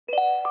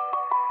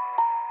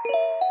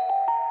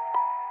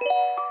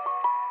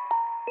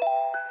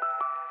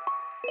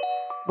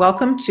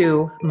Welcome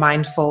to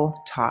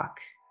Mindful Talk,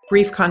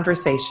 brief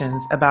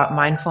conversations about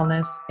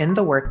mindfulness in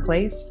the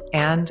workplace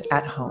and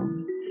at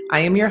home. I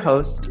am your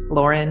host,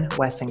 Lauren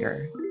Wessinger.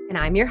 And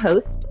I'm your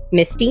host,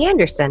 Misty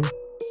Anderson.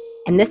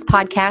 And this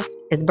podcast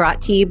is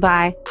brought to you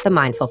by the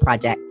Mindful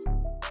Project.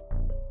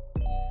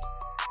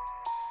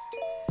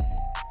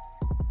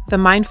 The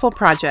Mindful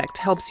Project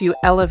helps you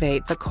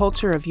elevate the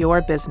culture of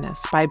your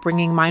business by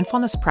bringing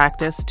mindfulness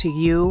practice to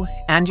you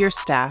and your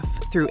staff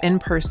through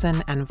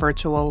in-person and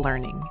virtual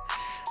learning.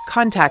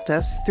 Contact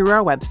us through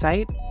our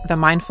website,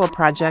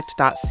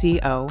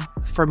 themindfulproject.co,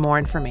 for more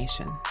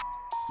information.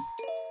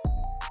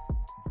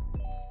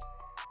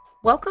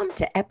 Welcome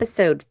to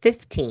episode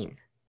 15,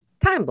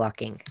 time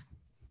blocking.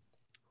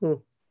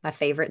 Ooh, my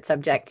favorite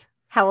subject.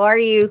 How are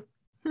you?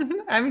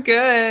 I'm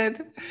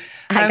good.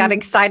 I got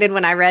excited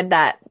when I read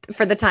that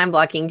for the time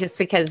blocking, just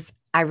because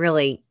I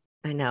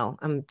know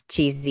I'm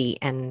cheesy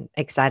and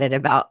excited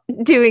about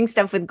doing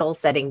stuff with goal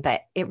setting,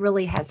 but it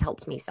really has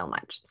helped me so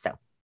much. So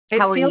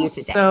how are you today? It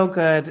feels so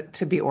good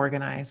to be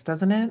organized,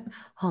 doesn't it?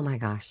 Oh my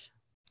gosh.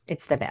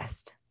 It's the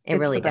best. It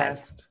really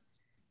does.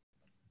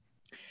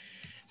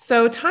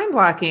 So time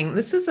blocking,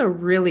 this is a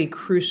really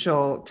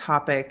crucial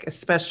topic,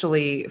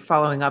 especially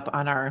following up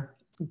on our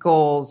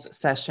goals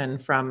session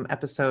from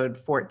episode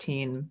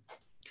 14.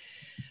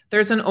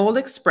 There's an old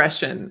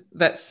expression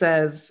that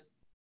says,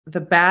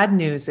 the bad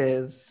news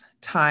is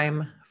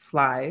time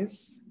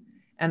flies,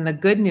 and the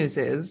good news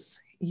is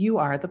you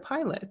are the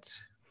pilot.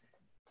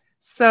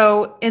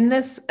 So in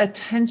this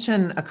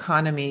attention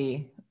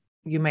economy,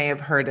 you may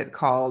have heard it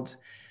called,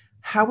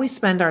 how we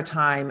spend our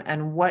time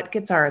and what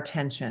gets our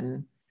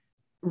attention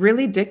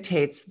really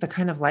dictates the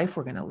kind of life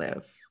we're going to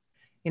live.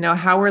 You know,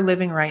 how we're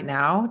living right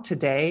now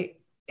today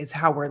is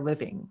how we're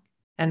living.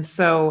 And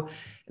so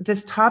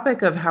this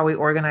topic of how we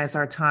organize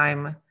our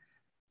time,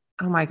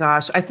 oh my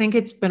gosh, I think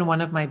it's been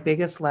one of my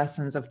biggest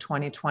lessons of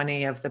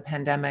 2020, of the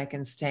pandemic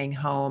and staying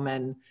home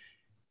and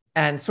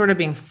sort of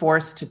being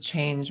forced to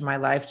change my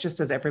life, just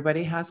as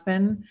everybody has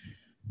been.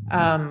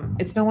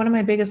 It's been one of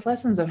my biggest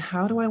lessons of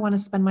how do I want to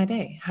spend my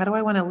day? How do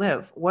I want to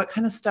live? What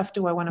kind of stuff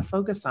do I want to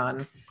focus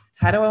on?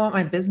 How do I want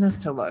my business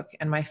to look,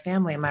 and my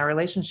family and my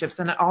relationships?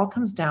 And it all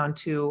comes down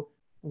to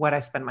what I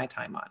spend my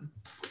time on.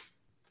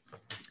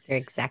 You're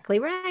exactly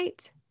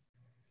right.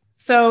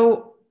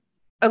 So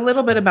a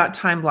little bit about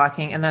time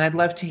blocking, and then I'd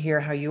love to hear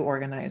how you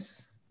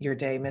organize your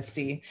day,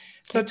 Misty. Okay.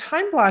 So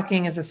time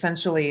blocking is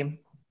essentially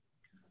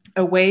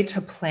a way to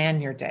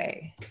plan your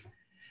day.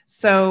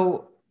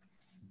 So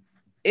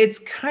it's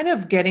kind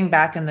of getting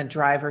back in the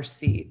driver's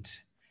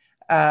seat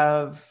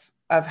of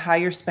how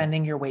you're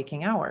spending your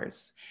waking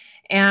hours.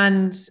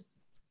 And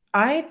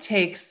I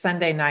take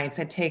Sunday nights,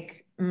 I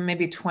take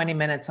maybe 20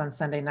 minutes on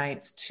Sunday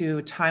nights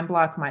to time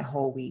block my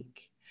whole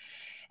week.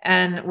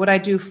 And what I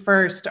do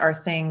first are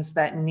things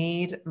that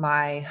need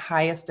my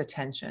highest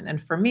attention.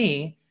 And for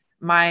me,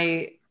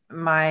 my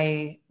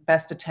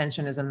best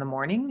attention is in the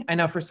morning. I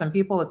know for some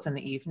people it's in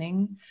the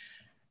evening.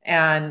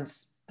 And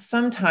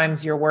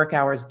sometimes your work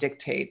hours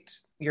dictate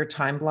your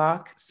time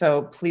block.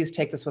 So please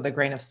take this with a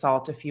grain of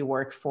salt if you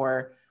work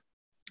for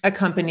a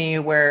company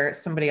where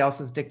somebody else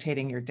is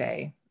dictating your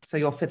day. So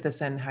you'll fit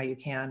this in how you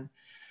can.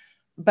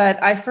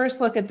 But I first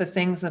look at the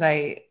things that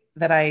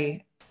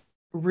I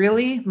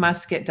really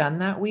must get done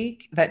that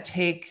week that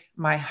take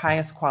my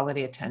highest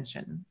quality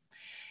attention.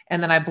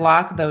 And then I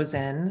block those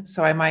in.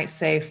 So I might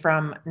say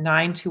from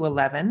 9 to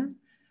 11,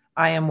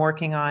 I am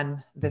working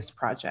on this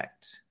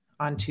project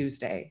on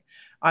Tuesday.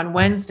 On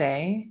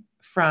Wednesday,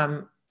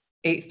 from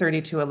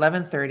 8:30 to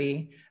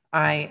 11:30,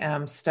 I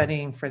am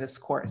studying for this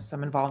course.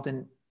 I'm involved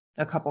in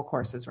a couple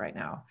courses right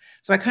now.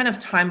 So I kind of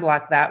time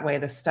block that way,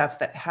 the stuff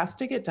that has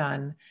to get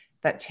done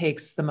that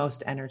takes the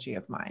most energy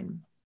of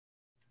mine.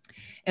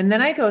 And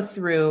then I go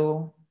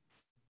through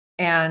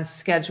and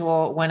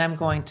schedule when I'm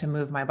going to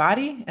move my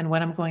body and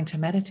when I'm going to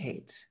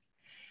meditate.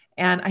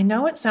 And I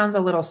know it sounds a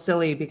little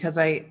silly because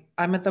I'm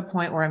at the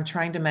point where I'm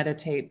trying to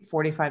meditate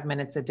 45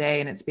 minutes a day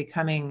and it's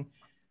becoming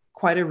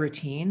quite a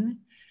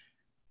routine.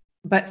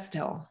 But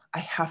still, I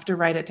have to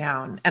write it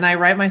down. And I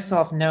write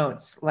myself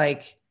notes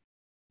like,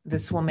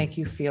 this will make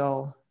you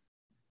feel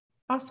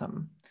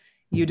awesome.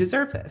 You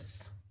deserve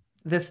this.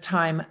 This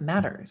time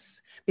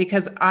matters.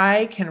 Because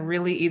I can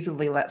really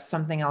easily let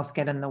something else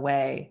get in the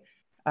way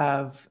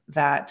of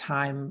that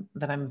time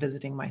that I'm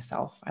visiting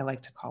myself, I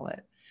like to call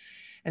it.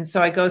 And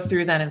so I go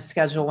through then and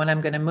schedule when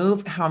I'm going to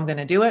move, how I'm going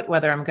to do it,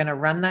 whether I'm going to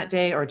run that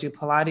day or do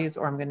Pilates,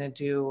 or I'm going to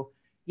do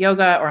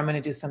yoga, or I'm going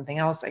to do something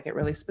else. I get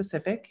really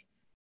specific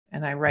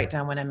and I write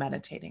down when I'm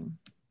meditating.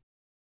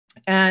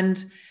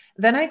 And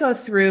then I go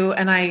through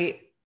and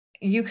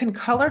you can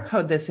color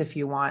code this if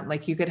you want.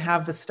 Like you could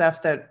have the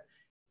stuff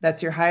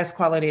that's your highest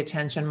quality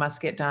attention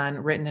must get done,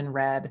 written in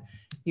red.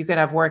 You could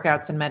have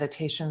workouts and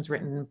meditations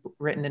written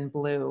in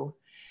blue.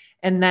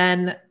 And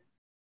then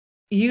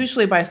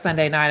usually by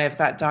Sunday night, I've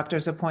got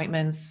doctor's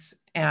appointments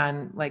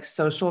and like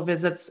social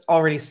visits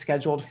already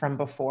scheduled from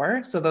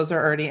before. So those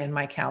are already in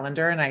my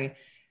calendar. And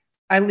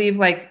I leave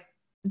like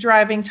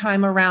driving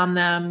time around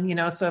them, you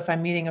know, so if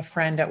I'm meeting a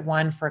friend at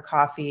 1 for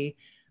coffee,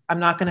 I'm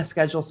not going to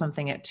schedule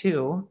something at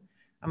 2.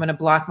 I'm going to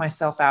block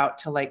myself out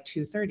to like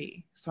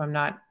 2:30. So I'm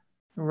not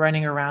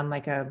running around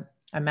like a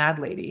mad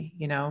lady,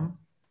 you know?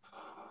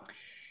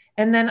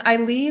 And then I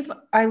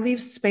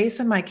leave space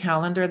in my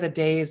calendar the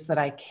days that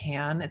I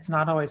can. It's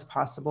not always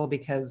possible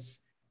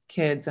because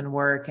kids and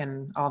work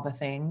and all the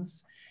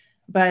things.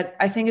 But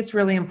I think it's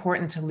really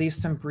important to leave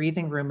some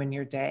breathing room in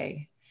your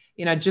day.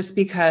 You know, just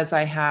because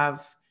I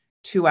have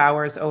 2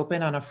 hours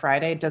open on a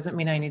Friday doesn't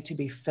mean I need to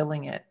be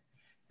filling it,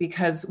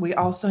 because we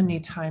also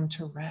need time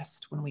to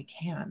rest when we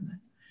can.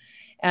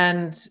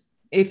 And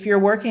if you're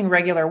working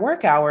regular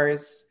work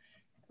hours,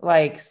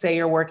 like say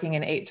you're working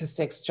an 8 to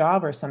 6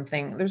 job or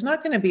something, there's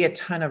not going to be a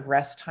ton of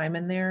rest time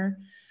in there.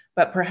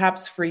 But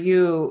perhaps for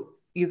you,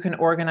 you can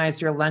organize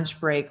your lunch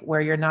break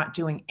where you're not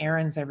doing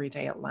errands every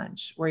day at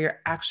lunch, where you're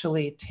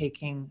actually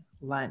taking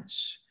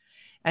lunch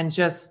and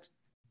just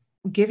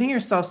giving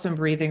yourself some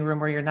breathing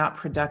room where you're not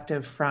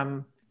productive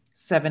from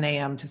 7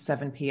 a.m. to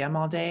 7 p.m.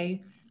 all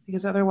day.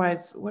 Because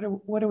otherwise, what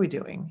are we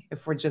doing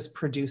if we're just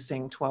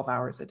producing 12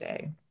 hours a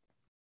day?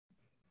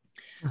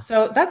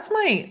 So that's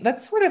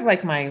sort of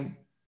like my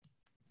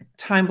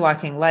time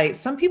blocking light.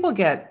 Some people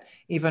get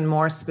even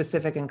more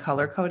specific and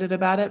color coded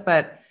about it,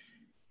 but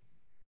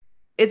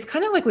it's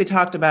kind of like we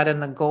talked about in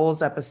the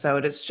goals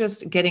episode. It's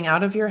just getting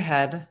out of your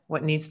head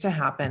what needs to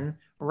happen,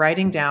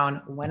 writing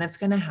down when it's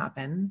going to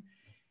happen,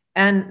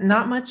 and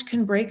not much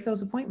can break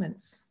those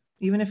appointments.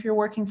 Even if you're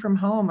working from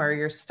home or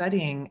you're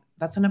studying,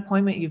 that's an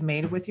appointment you've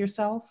made with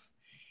yourself,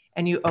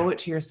 and you owe it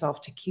to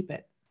yourself to keep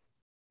it,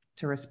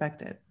 to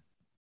respect it.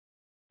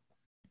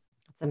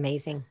 That's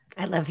amazing.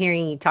 I love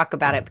hearing you talk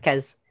about it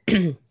because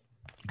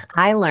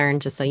I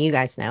learned, just so you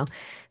guys know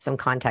some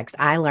context,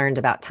 I learned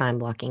about time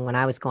blocking when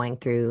I was going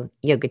through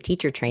yoga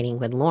teacher training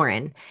with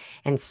Lauren.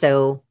 And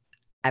so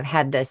I've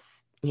had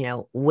this,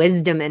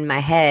 wisdom in my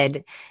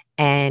head,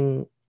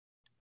 and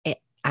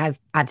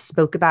I've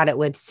spoke about it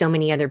with so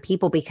many other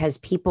people because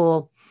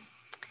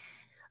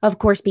of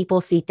course,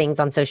 people see things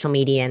on social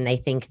media and they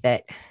think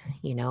that,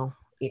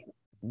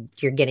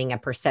 you're getting a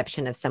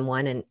perception of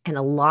someone. And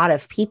a lot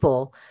of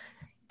people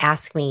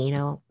ask me,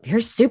 you're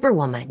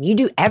Superwoman. You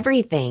do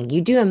everything.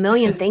 You do a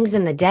million things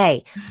in the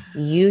day.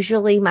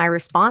 Usually my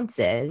response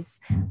is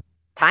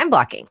time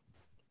blocking.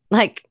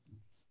 Like,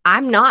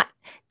 I'm not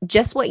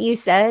just what you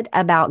said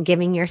about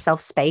giving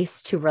yourself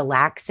space to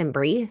relax and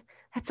breathe.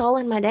 That's all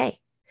in my day.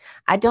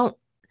 I'm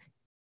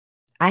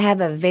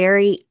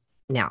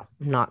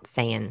not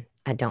saying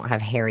I don't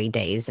have hairy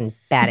days and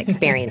bad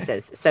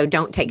experiences. So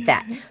don't take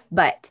that.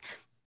 But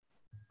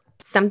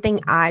something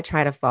I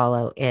try to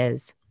follow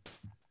is,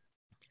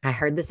 I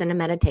heard this in a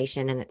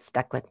meditation and it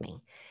stuck with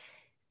me.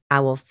 I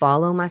will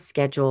follow my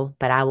schedule,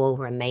 but I will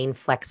remain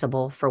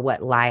flexible for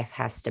what life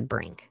has to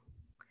bring.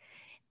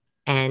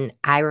 And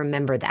I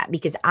remember that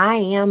because I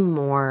am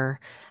more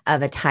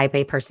of a type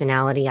A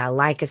personality. I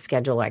like a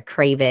schedule. I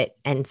crave it.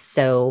 And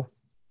so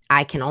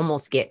I can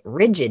almost get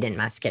rigid in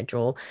my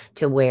schedule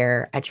to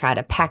where I try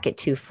to pack it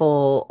too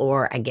full,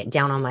 or I get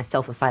down on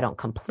myself if I don't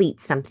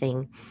complete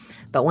something.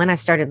 But when I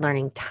started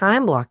learning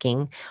time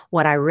blocking,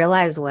 what I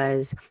realized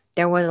was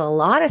there was a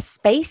lot of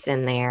space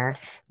in there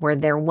where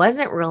there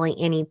wasn't really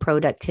any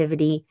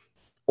productivity,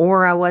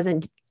 or I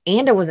wasn't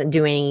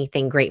doing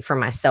anything great for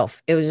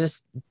myself. It was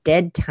just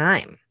dead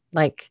time.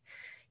 Like,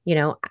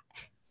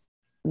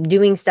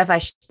 doing stuff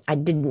I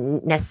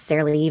didn't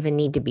necessarily even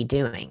need to be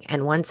doing.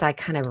 And once I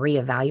kind of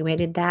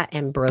reevaluated that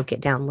and broke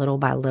it down little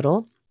by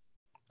little,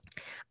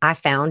 I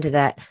found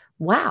that,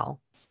 wow,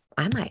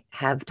 I might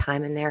have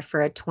time in there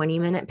for a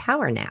 20-minute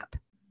power nap,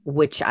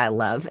 which I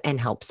love and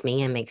helps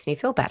me and makes me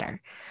feel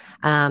better.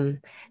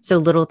 So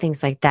little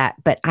things like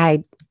that. But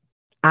I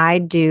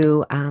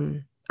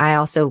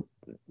also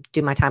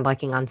do my time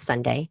blocking on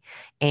Sunday,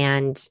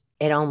 and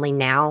it only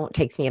now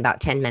takes me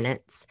about 10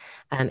 minutes.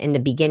 In the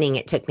beginning,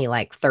 it took me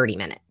like 30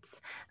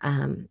 minutes.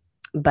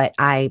 But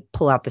I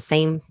pull out the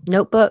same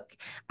notebook.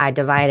 I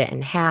divide it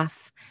in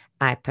half.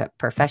 I put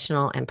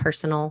professional and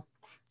personal.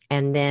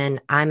 And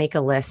then I make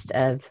a list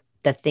of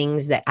the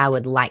things that I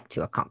would like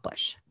to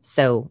accomplish.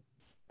 So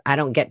I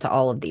don't get to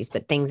all of these,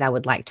 but things I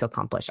would like to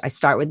accomplish. I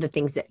start with the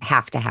things that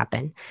have to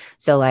happen.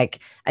 So like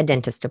a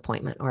dentist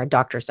appointment or a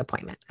doctor's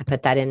appointment. I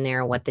put that in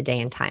there, what the day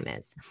and time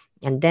is.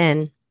 And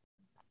then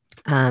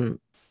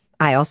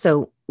I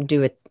also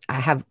I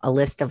have a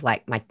list of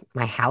like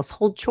my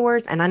household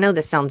chores. And I know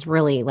this sounds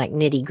really like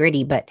nitty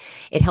gritty, but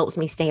it helps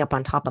me stay up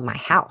on top of my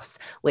house,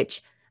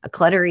 which a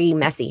cluttery,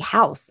 messy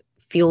house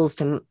fuels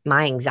to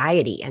my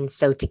anxiety. And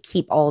so to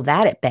keep all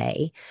that at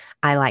bay,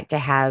 I like to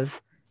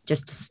have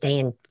just to stay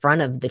in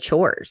front of the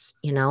chores,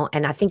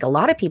 and I think a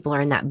lot of people are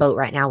in that boat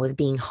right now with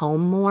being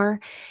home more.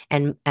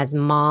 And as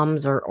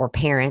moms or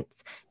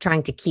parents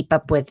trying to keep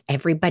up with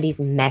everybody's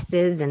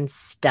messes and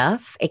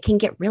stuff, it can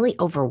get really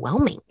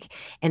overwhelming.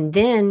 And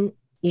then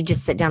you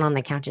just sit down on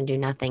the couch and do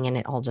nothing, and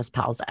it all just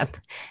piles up.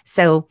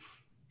 So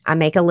I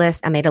made a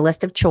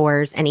list of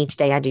chores, and each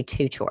day I do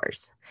 2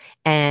 chores,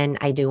 and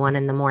I do one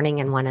in the morning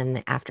and one in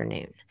the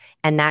afternoon.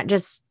 And that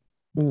just,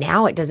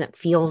 now it doesn't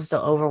feel so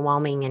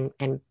overwhelming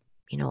and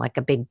like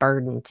a big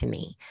burden to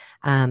me.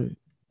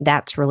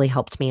 That's really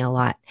helped me a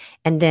lot.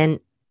 And then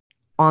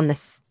on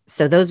this,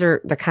 so those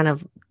are the kind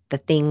of the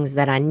things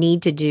that I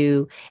need to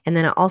do. And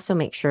then I also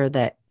make sure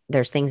that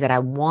there's things that I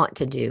want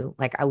to do.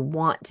 Like I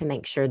want to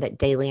make sure that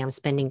daily I'm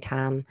spending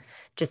time,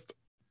 just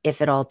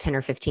if at all 10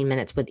 or 15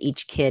 minutes with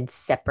each kid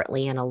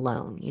separately and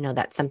alone.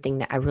 That's something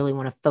that I really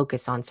want to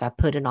focus on. So I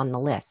put it on the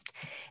list.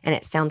 And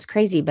it sounds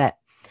crazy, but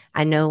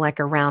I know like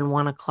around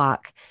 1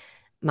 o'clock,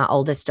 my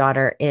oldest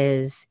daughter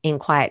is in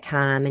quiet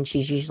time and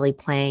she's usually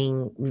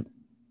playing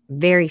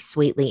very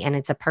sweetly. And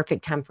it's a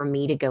perfect time for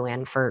me to go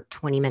in for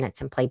 20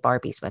 minutes and play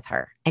Barbies with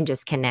her and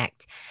just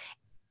connect.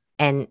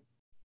 And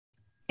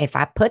if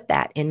I put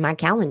that in my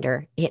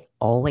calendar, it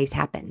always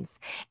happens.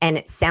 And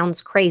it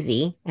sounds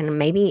crazy. And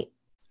maybe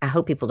I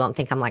hope people don't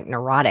think I'm like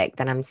neurotic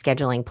that I'm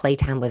scheduling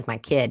playtime with my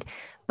kid,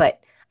 but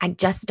I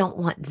just don't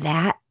want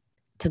that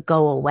to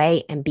go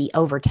away and be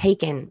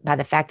overtaken by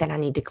the fact that I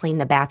need to clean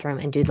the bathroom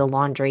and do the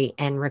laundry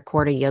and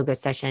record a yoga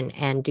session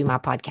and do my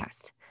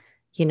podcast.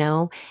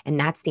 And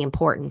that's the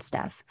important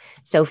stuff.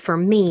 So for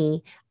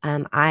me,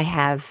 I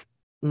have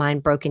mine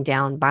broken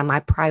down by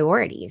my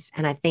priorities.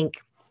 And I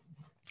think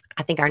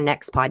our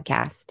next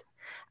podcast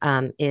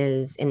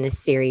is in this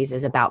series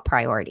is about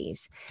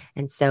priorities.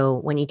 And so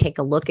when you take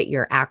a look at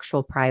your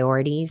actual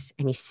priorities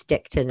and you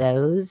stick to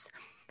those,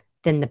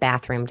 then the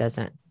bathroom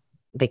doesn't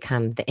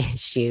become the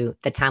issue.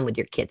 The time with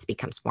your kids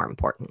becomes more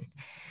important.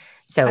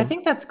 So I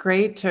think that's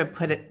great to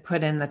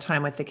put in the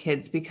time with the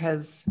kids,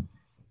 because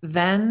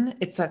then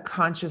it's a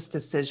conscious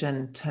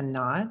decision to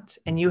not,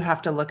 and you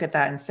have to look at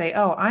that and say,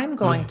 oh, I'm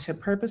going to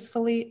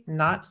purposefully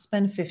not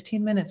spend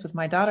 15 minutes with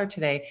my daughter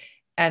today.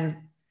 And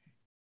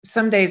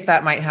some days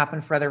that might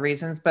happen for other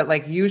reasons, but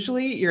like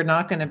usually you're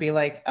not going to be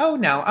like, oh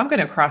no, I'm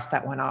going to cross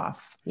that one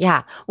off.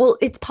 Yeah. Well,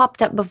 it's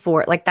popped up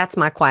before. Like that's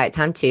my quiet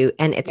time too.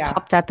 And it's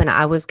popped up and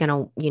I was going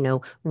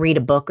to, read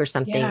a book or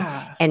something.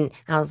 Yeah. And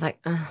I was like,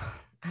 I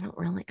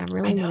really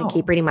want to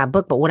keep reading my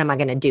book, but what am I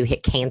going to do?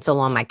 Hit cancel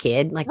on my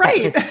kid? Like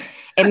that just,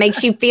 it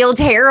makes you feel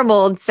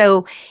terrible.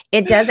 So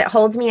it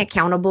holds me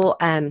accountable.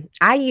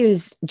 I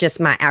use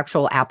just my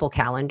actual Apple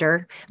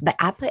Calendar, but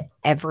I put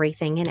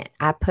everything in it.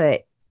 I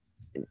put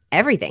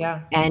everything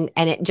and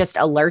it just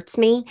alerts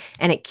me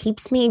and it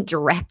keeps me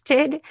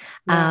directed.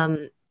 Yeah.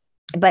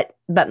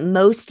 But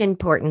most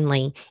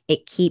importantly,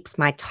 it keeps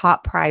my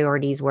top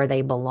priorities where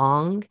they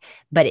belong,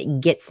 but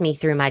it gets me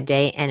through my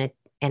day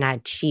and I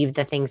achieve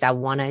the things I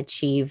want to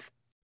achieve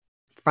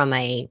from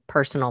a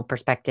personal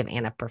perspective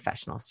and a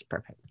professional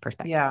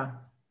perspective. Yeah,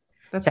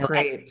 that's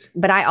great.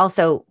 But I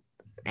also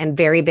am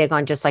very big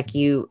on, just like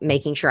you,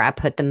 making sure I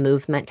put the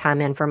movement time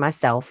in for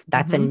myself.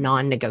 That's a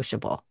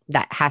non-negotiable.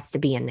 That has to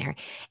be in there.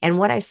 And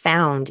what I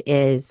found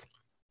is,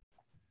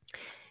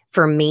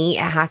 for me,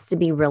 it has to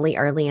be really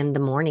early in the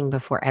morning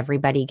before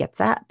everybody gets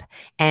up.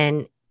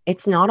 And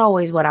it's not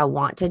always what I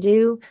want to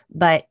do,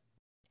 but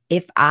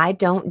if I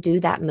don't do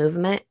that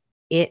movement,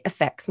 it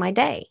affects my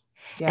day.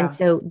 Yeah. And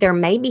so there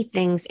may be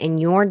things in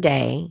your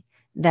day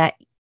that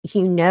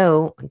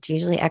it's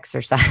usually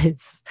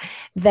exercise,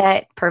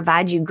 that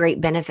provide you great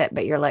benefit,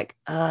 but you're like,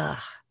 ugh.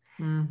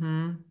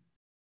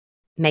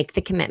 Make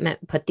the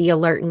commitment, put the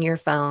alert in your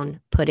phone,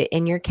 put it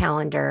in your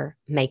calendar,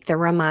 make the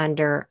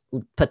reminder,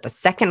 put the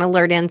second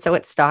alert in so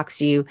it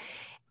stalks you,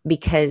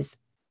 because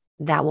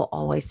that will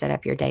always set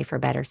up your day for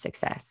better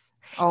success.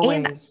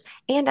 Always.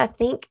 And I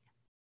think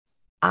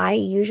I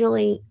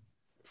usually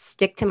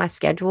stick to my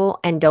schedule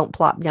and don't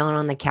plop down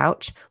on the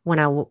couch when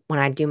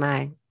I do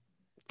my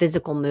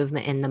physical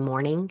movement in the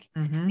morning,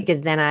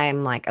 because then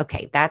I'm like,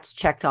 okay, that's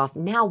checked off.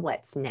 Now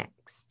what's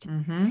next?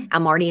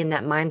 I'm already in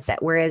that mindset.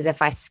 Whereas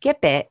if I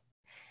skip it,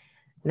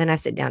 then I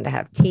sit down to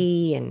have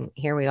tea and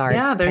here we are.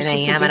 Yeah, it's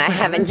 10 a.m. and I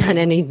haven't done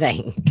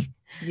anything.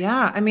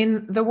 Yeah. I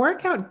mean, the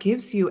workout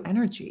gives you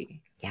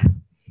energy. Yeah.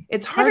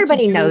 It's hard.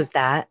 Everybody knows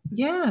that.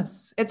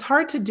 Yes. It's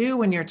hard to do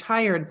when you're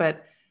tired,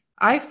 but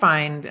I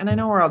find, and I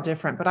know we're all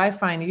different, but I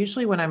find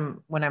usually when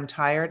I'm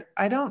tired,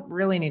 I don't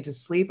really need to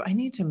sleep. I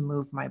need to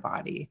move my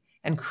body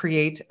and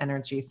create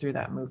energy through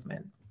that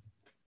movement.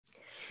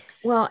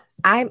 Well,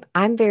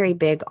 I'm very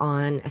big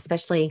on,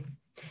 especially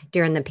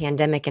during the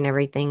pandemic and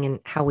everything and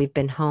how we've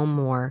been home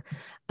more,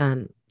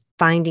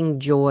 finding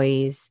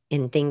joys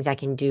in things I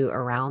can do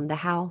around the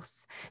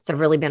house. So I've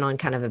really been on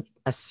kind of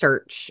a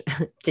search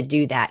to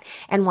do that.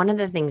 And one of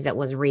the things that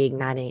was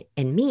reigniting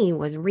in me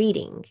was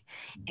reading.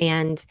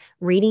 And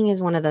reading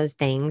is one of those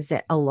things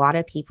that a lot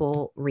of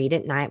people read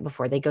at night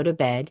before they go to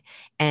bed.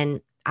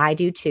 And I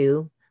do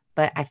too.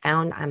 But I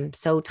found I'm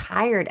so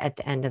tired at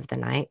the end of the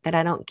night that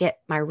I don't get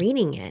my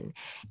reading in.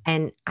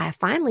 And I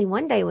finally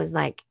one day was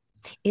like,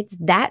 it's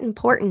that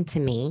important to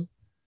me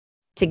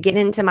to get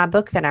into my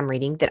book that I'm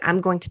reading that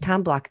I'm going to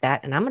time block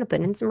that and I'm going to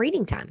put in some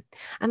reading time.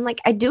 I'm like,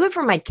 I do it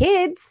for my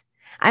kids.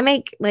 I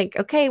make like,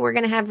 okay, we're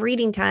going to have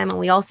reading time and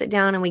we all sit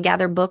down and we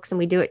gather books and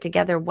we do it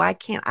together. Why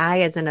can't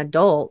I, as an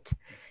adult,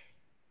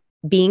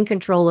 be in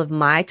control of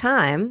my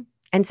time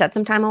and set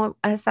some time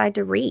aside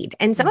to read?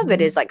 And some of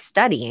it is like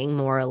studying,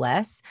 more or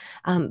less.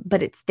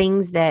 But it's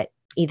things that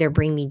either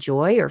bring me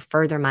joy or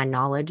further my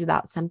knowledge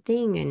about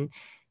something. And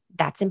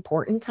that's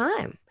important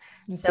time.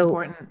 It's So,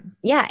 important.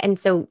 yeah. And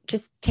so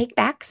just take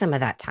back some of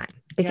that time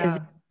because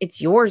Yeah.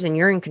 it's yours and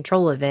you're in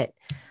control of it.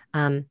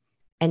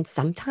 And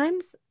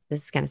sometimes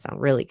this is going to sound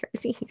really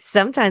crazy.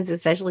 Sometimes,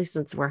 especially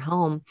since we're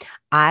home,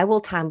 I will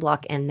time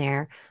block in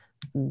there,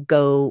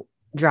 go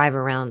drive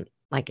around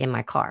like in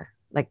my car.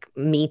 Like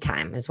me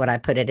time is what I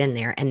put it in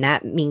there. And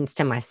that means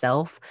to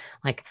myself,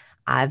 like,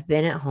 I've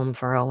been at home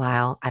for a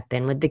while. I've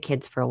been with the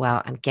kids for a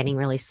while. I'm getting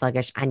really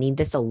sluggish. I need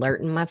this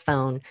alert in my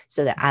phone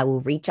so that I will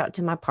reach out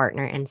to my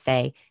partner and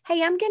say,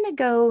 hey, I'm going to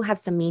go have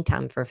some me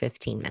time for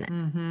 15 minutes.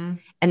 Mm-hmm.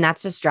 And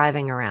that's just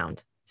driving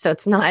around. So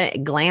it's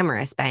not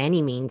glamorous by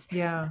any means.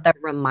 Yeah. The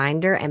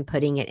reminder and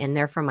putting it in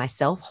there for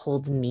myself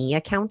holds me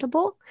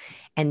accountable.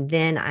 And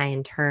then I,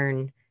 in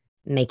turn,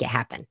 make it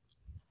happen.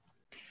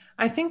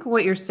 I think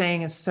what you're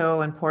saying is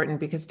so important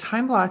because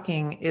time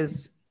blocking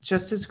is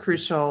just as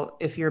crucial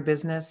if your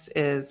business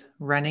is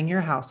running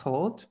your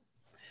household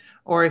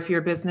or if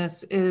your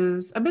business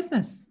is a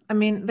business. I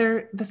mean,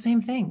 they're the same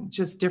thing,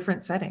 just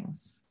different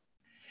settings.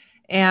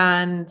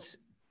 And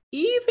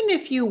even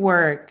if you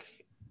work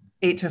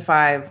 8 to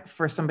 5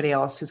 for somebody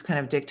else who's kind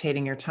of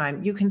dictating your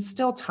time, you can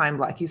still time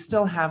block. You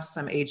still have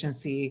some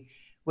agency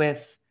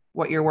with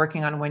what you're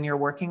working on when you're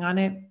working on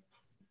it,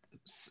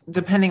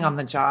 depending on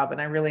the job.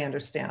 And I really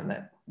understand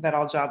that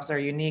all jobs are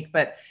unique,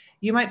 but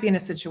you might be in a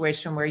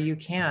situation where you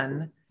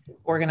can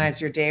organize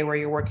your day where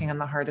you're working on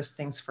the hardest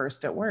things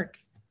first at work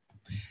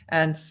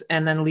and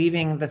then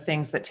leaving the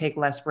things that take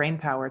less brain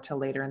power till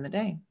later in the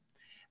day,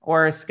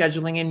 or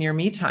scheduling in your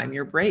me time,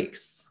 your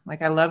breaks.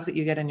 Like, I love that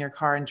you get in your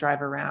car and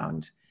drive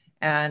around.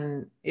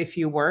 And if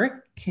you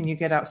work, can you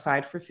get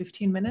outside for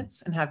 15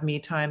 minutes and have me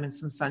time and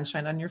some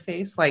sunshine on your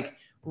face? Like,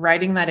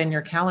 writing that in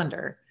your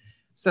calendar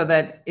so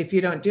that if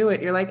you don't do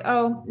it, you're like,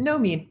 oh, no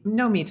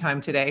me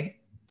time today.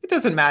 It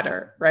doesn't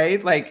matter,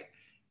 right? Like,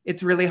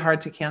 it's really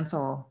hard to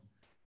cancel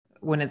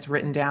when it's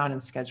written down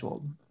and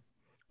scheduled.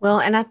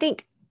 Well, and I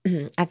think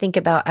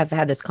I've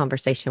had this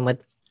conversation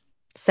with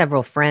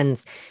several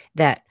friends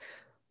that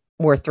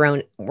were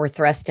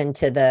thrust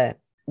into the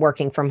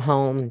working from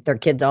home. Their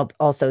kids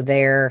also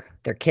there,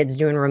 their kids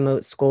doing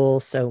remote school.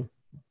 So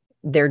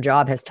their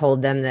job has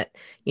told them that,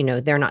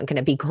 they're not going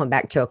to be going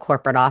back to a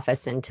corporate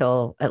office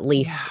until at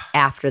least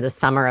after the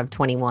summer of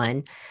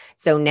 21.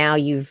 So now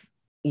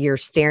you're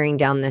staring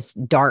down this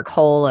dark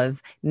hole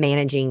of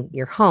managing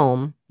your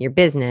home, your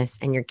business,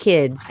 and your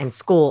kids and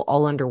school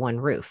all under one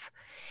roof.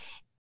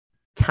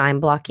 Time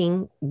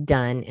blocking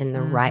done in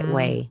the right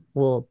way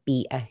will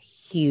be a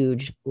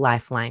huge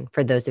lifeline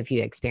for those of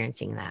you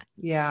experiencing that.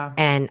 Yeah.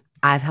 And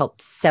I've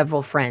helped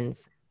several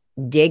friends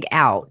dig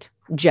out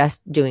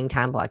just doing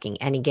time blocking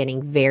and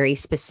getting very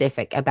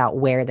specific about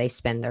where they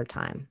spend their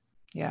time.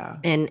 Yeah.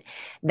 And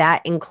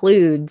that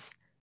includes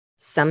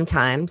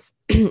sometimes,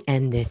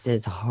 and this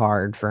is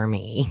hard for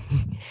me,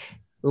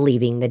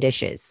 leaving the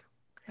dishes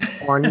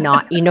or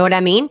not. You know what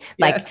I mean?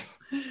 Yes.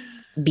 Like,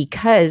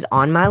 because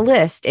on my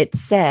list, it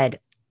said,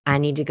 I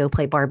need to go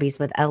play Barbies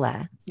with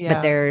Ella,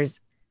 but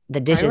there's the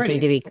dishes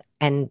need to be,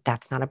 and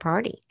that's not a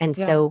priority. And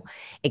so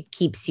it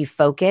keeps you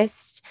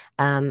focused.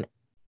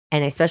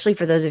 And especially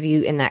for those of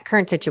you in that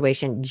current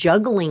situation,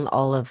 juggling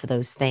all of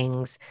those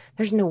things,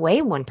 there's no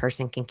way one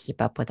person can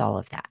keep up with all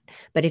of that.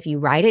 But if you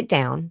write it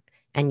down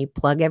and you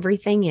plug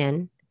everything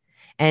in,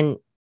 and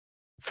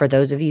for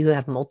those of you who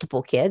have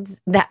multiple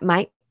kids, that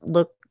might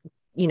look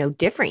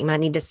different. You might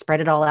need to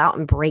spread it all out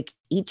and break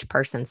each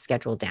person's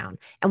schedule down.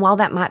 And while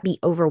that might be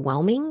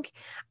overwhelming,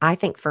 I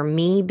think for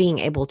me, being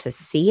able to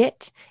see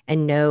it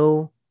and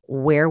know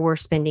where we're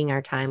spending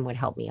our time would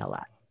help me a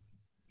lot.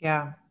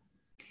 Yeah.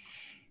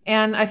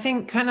 And I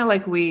think, kind of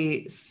like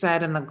we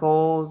said in the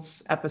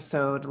goals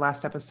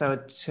last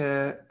episode,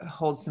 to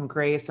hold some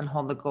grace and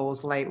hold the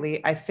goals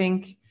lightly. I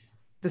think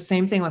the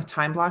same thing with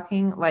time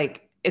blocking.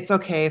 Like, it's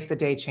okay if the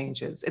day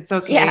changes. It's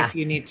okay if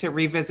you need to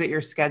revisit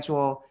your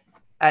schedule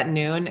at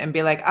noon and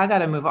be like, I got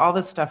to move all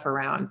this stuff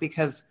around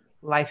because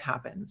life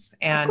happens.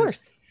 And of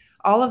course,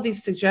 all of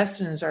these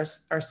suggestions are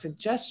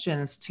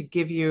suggestions to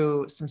give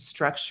you some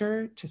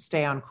structure to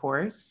stay on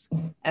course.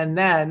 And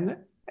then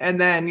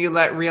you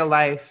let real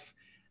life,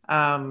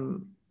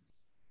 in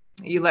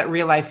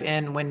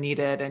when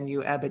needed, and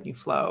you ebb and you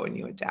flow and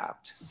you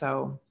adapt.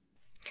 So.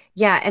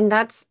 Yeah. And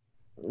that's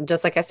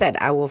just like I said,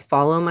 I will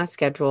follow my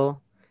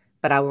schedule,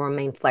 but I will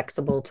remain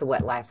flexible to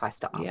what life has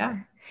to offer. Yeah.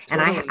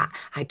 Totally. And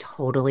I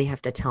totally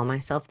have to tell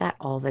myself that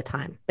all the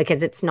time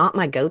because it's not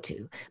my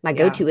go-to. My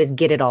go-to is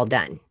get it all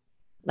done.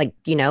 Like,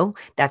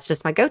 that's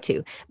just my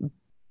go-to.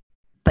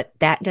 But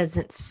that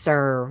doesn't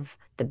serve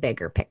the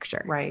bigger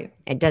picture. Right.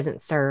 It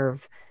doesn't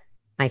serve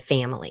my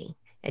family.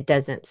 It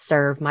doesn't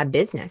serve my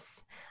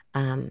business.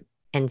 And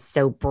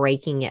so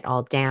breaking it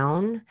all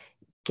down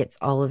gets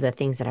all of the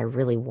things that I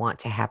really want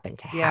to happen.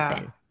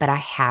 But I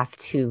have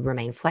to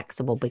remain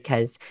flexible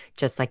because,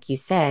 just like you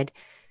said,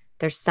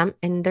 there's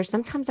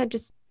sometimes I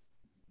just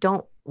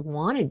don't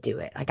want to do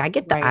it. Like, I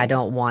get the I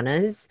don't want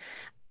to's,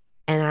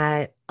 And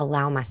I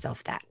allow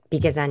myself that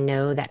because I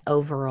know that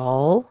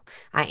overall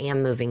I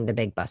am moving the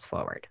big bus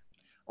forward.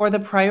 Or the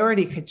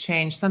priority could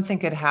change. Something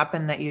could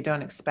happen that you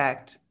don't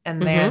expect.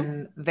 And Mm-hmm.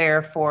 then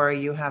therefore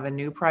you have a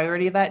new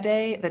priority that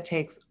day that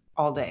takes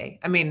all day.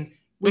 I mean,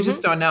 we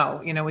just Mm-hmm.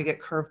 don't know. We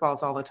get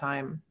curveballs all the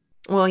time.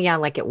 Well, yeah,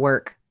 like at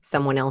work,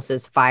 someone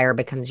else's fire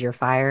becomes your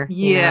fire,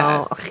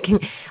 Yes.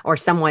 or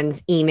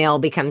someone's email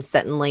becomes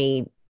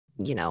suddenly,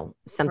 Or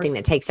something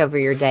that takes over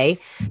your day.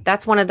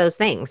 That's one of those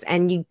things.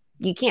 And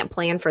you can't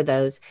plan for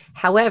those.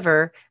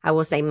 However, I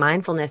will say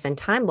mindfulness and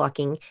time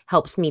blocking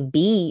helps me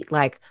be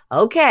like,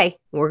 okay,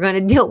 we're going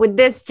to deal with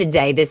this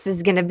today. This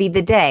is going to be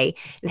the day.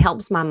 It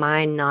helps my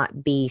mind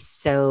not be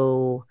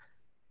so,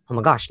 oh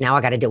my gosh, now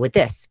I got to deal with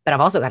this, but I've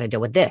also got to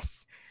deal with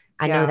this.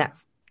 I know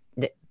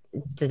yeah.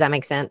 does that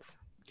make sense?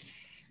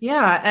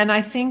 Yeah. And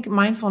I think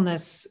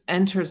mindfulness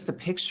enters the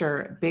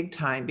picture big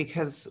time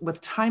because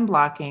with time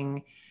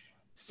blocking,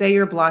 say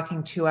you're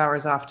blocking 2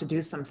 hours off to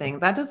do something,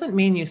 that doesn't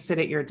mean you sit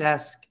at your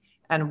desk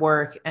and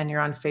work and you're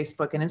on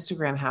Facebook and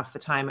Instagram half the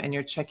time and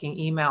you're checking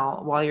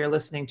email while you're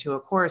listening to a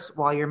course,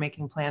 while you're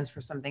making plans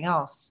for something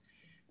else.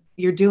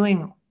 You're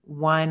doing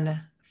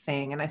one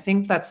thing. And I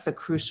think that's the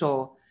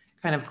crucial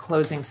kind of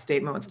closing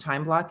statement with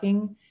time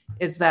blocking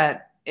is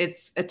that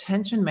it's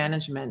attention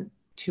management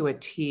to a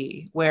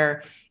T,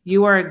 where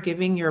you are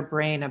giving your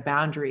brain a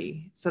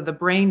boundary. So the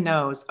brain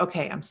knows,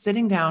 okay, I'm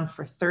sitting down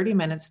for 30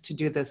 minutes to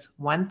do this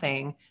one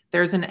thing.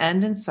 There's an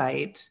end in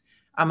sight.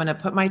 I'm going to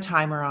put my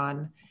timer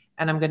on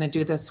and I'm going to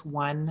do this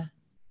one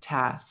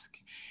task.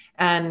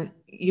 And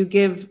you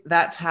give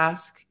that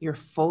task your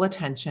full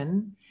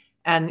attention,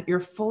 and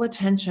your full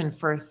attention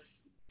for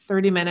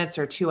 30 minutes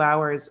or 2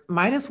 hours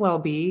might as well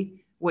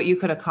be what you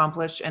could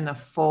accomplish in a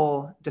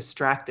full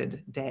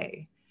distracted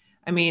day.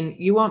 I mean,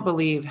 you won't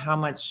believe how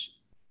much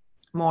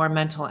more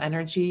mental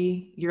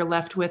energy you're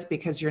left with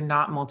because you're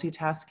not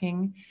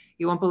multitasking.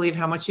 You won't believe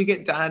how much you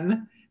get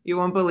done. You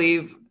won't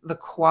believe the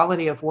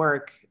quality of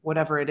work,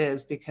 whatever it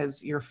is,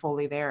 because you're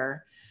fully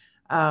there.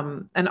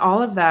 And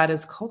all of that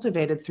is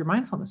cultivated through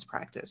mindfulness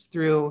practice,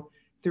 through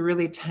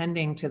really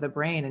tending to the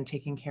brain and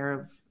taking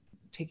care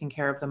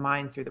of the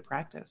mind through the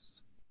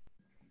practice.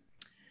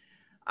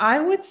 I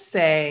would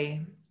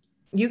say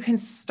you can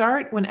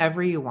start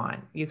whenever you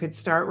want. You could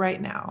start right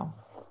now.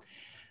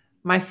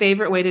 My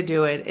favorite way to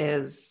do it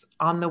is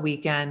on the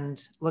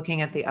weekend,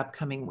 looking at the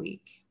upcoming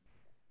week.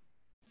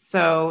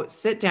 So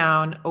sit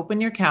down,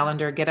 open your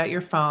calendar, get out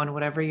your phone,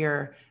 whatever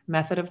your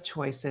method of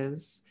choice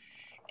is,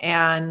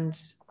 and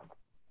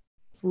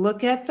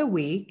look at the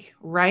week,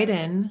 write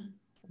in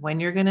when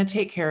you're going to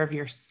take care of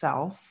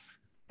yourself.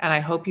 And I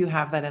hope you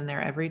have that in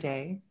there every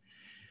day.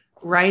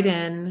 Write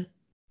in,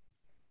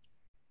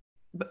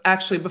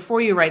 actually, before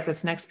you write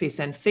this next piece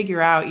in,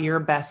 figure out your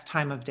best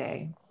time of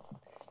day.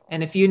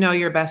 And if you know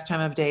your best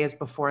time of day is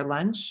before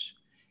lunch,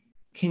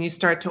 can you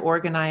start to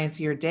organize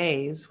your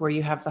days where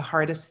you have the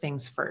hardest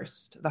things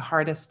first, the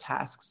hardest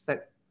tasks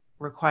that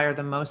require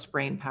the most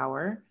brain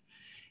power,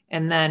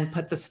 and then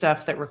put the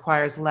stuff that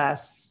requires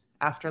less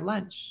after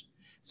lunch?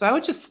 So I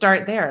would just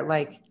start there,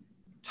 like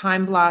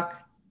time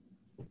block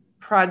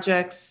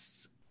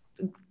projects,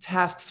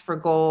 tasks for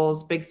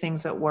goals, big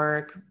things at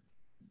work,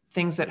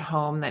 things at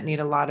home that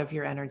need a lot of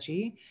your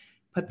energy,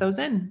 put those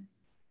in.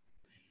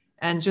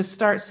 And just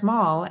start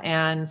small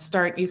and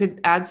you could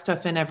add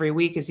stuff in every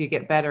week as you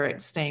get better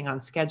at staying on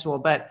schedule.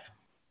 But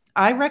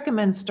I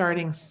recommend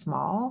starting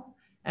small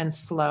and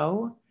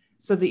slow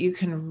so that you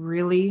can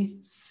really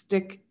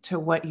stick to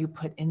what you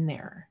put in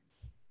there.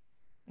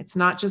 It's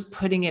not just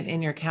putting it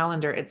in your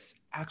calendar, it's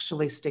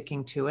actually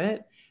sticking to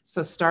it.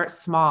 So start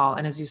small.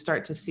 And as you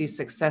start to see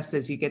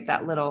successes, you get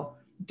that little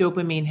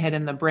dopamine hit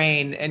in the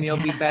brain and you'll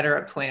be better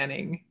at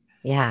planning.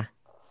 Yeah,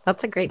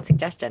 that's a great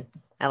suggestion.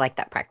 I like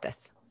that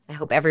practice. I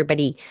hope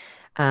everybody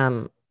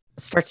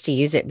starts to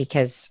use it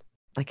because,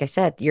 like I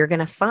said, you're going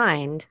to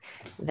find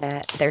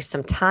that there's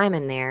some time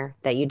in there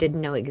that you didn't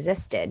know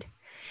existed.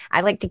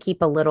 I like to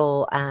keep a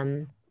little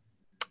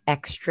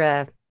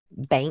extra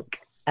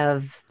bank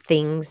of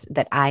things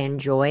that I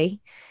enjoy.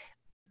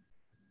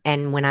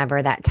 And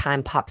whenever that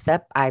time pops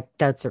up,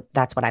 that's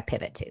what I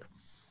pitbit to.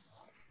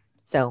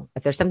 So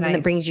if there's something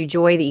that brings you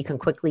joy that you can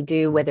quickly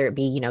do, whether it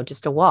be,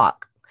 just a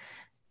walk,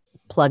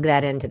 plug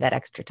that into that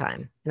extra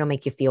time. It'll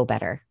make you feel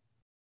better.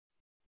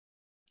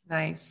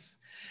 Nice.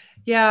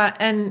 Yeah.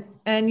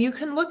 And you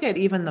can look at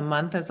even the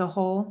month as a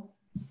whole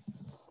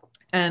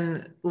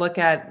and look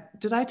at,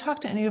 did I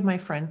talk to any of my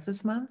friends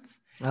this month?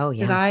 Oh, yeah.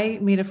 Did I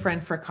meet a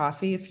friend for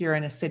coffee if you're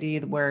in a city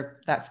where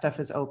that stuff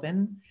is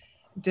open?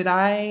 Did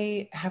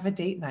I have a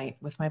date night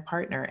with my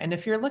partner? And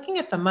if you're looking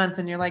at the month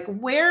and you're like,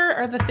 where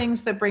are the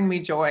things that bring me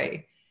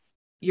joy?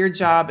 Your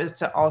job is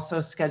to also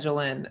schedule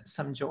in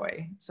some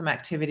joy, some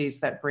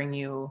activities that bring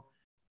you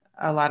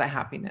a lot of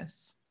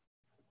happiness.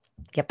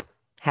 Yep.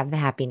 Have the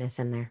happiness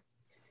in there.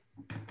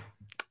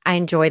 I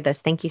enjoyed this.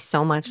 Thank you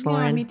so much,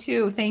 Lauren. Yeah, me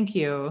too. Thank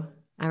you.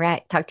 All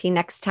right. Talk to you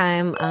next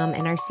time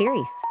in our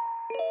series.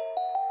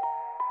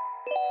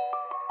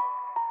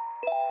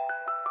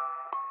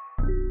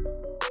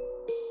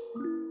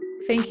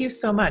 thank you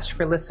so much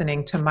for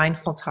listening to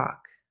Mindful Talk.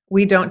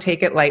 We don't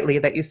take it lightly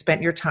that you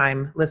spent your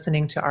time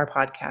listening to our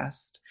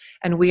podcast,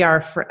 and we are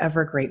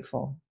forever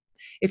grateful.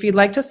 If you'd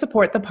like to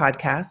support the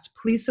podcast,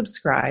 please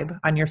subscribe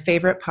on your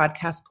favorite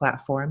podcast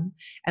platform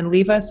and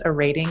leave us a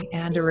rating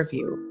and a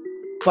review.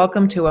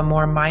 Welcome to a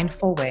more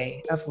mindful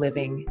way of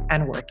living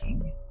and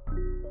working.